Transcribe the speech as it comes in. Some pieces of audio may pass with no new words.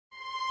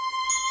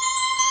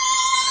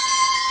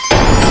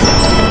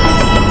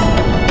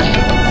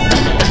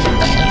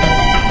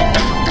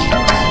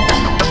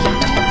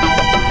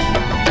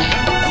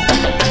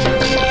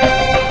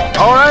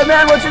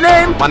man. What's your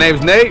name? My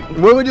name's Nate.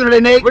 What are we doing today,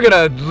 Nate? We're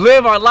gonna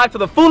live our life to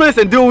the fullest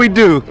and do what we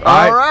do.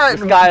 All right.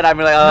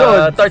 Skydiving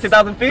like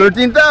 13,000 feet?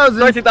 13,000.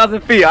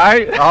 13,000 feet, all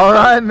right? All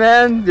right,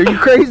 man. Are you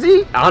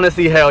crazy?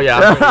 Honestly, hell yeah.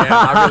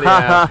 I really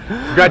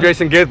am.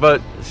 Graduation gift,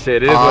 but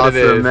shit, it is what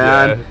it is.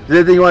 Man. Yeah. Is there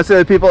anything you want to say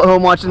to the people at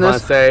home watching I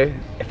this? want to say,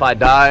 if I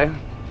die,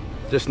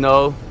 just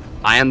know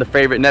I am the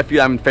favorite nephew,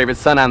 I'm the favorite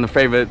son, I'm the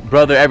favorite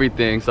brother,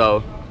 everything,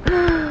 so.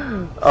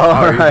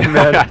 All right,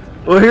 man.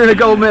 Well, here in a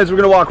couple minutes, we're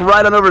going to walk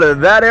right on over to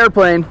that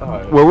airplane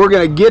where we're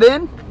going to get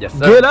in,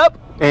 get up,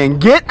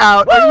 and get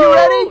out. Woo! Are you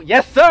ready?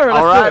 Yes, sir.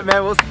 All right,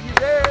 man. We'll see you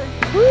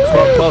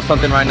there. 12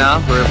 something right now.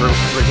 We're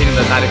hitting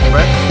the Night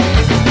Express.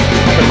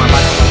 Put my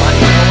life on the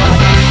line.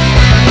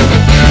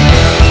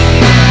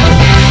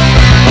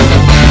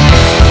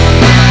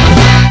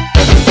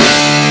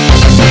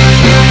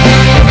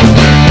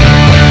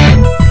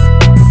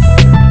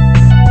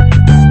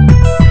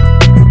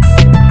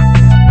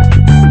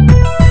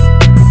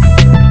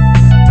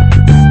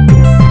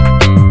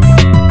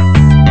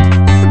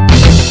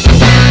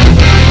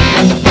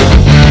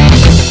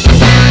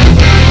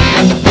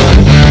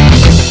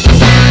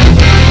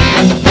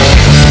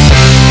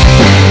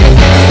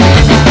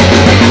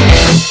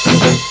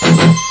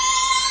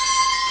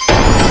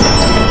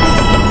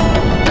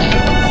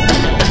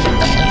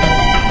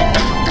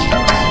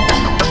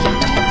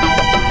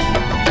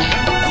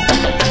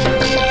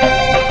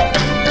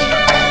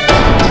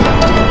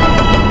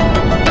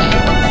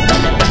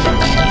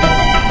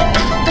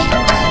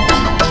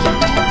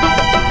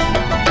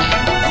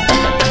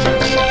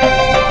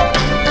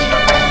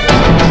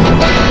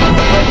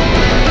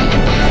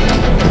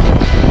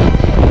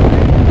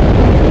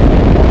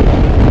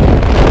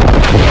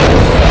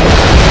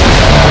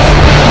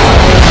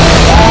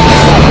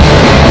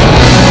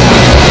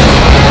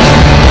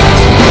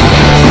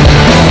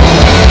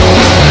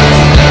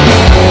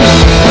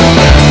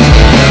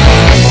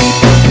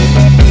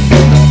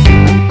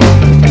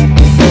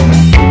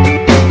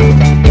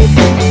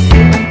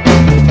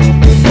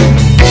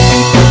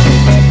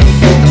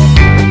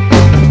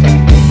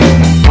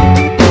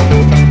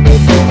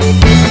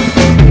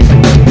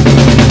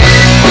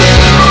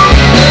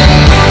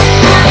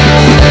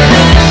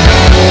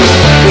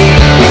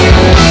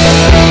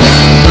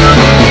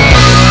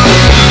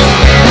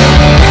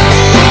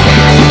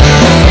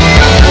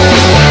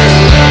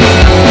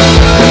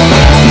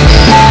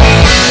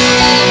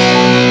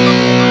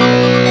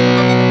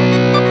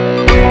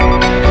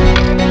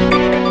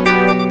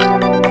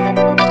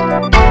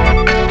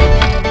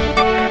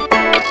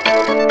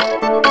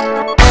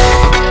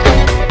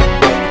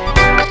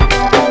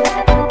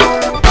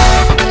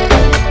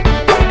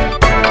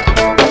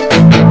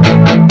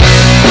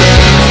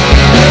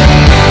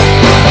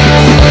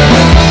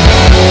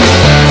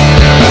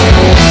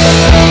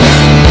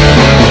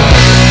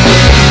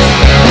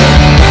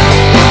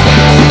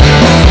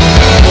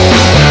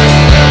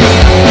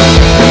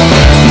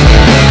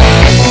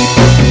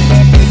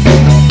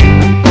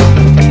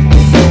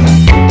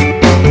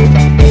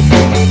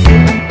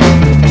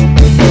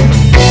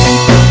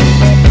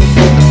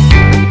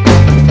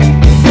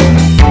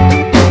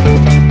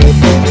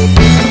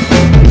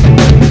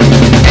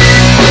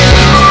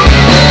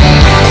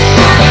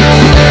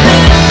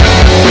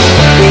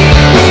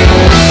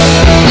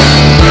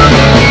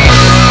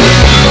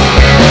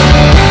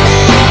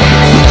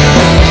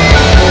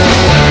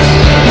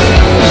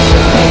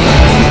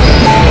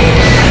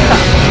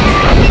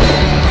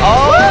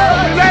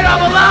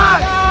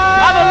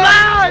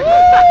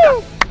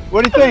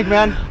 What do you think,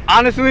 man?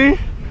 Honestly,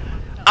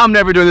 I'm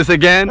never doing this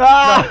again. All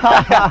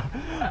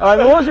right,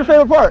 what was your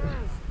favorite part?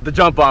 The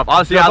jump off.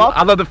 Honestly,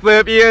 I love the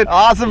flip, Ian.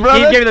 Awesome,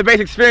 brother. He gave me the best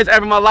experience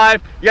ever in my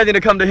life. You guys need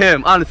to come to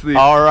him, honestly.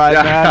 All right,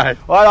 man.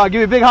 All right, give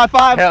me a big high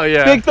five. Hell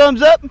yeah. Big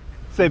thumbs up.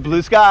 Say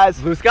blue skies.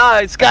 Blue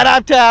skies.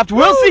 Skydive Taft.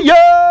 We'll see ya.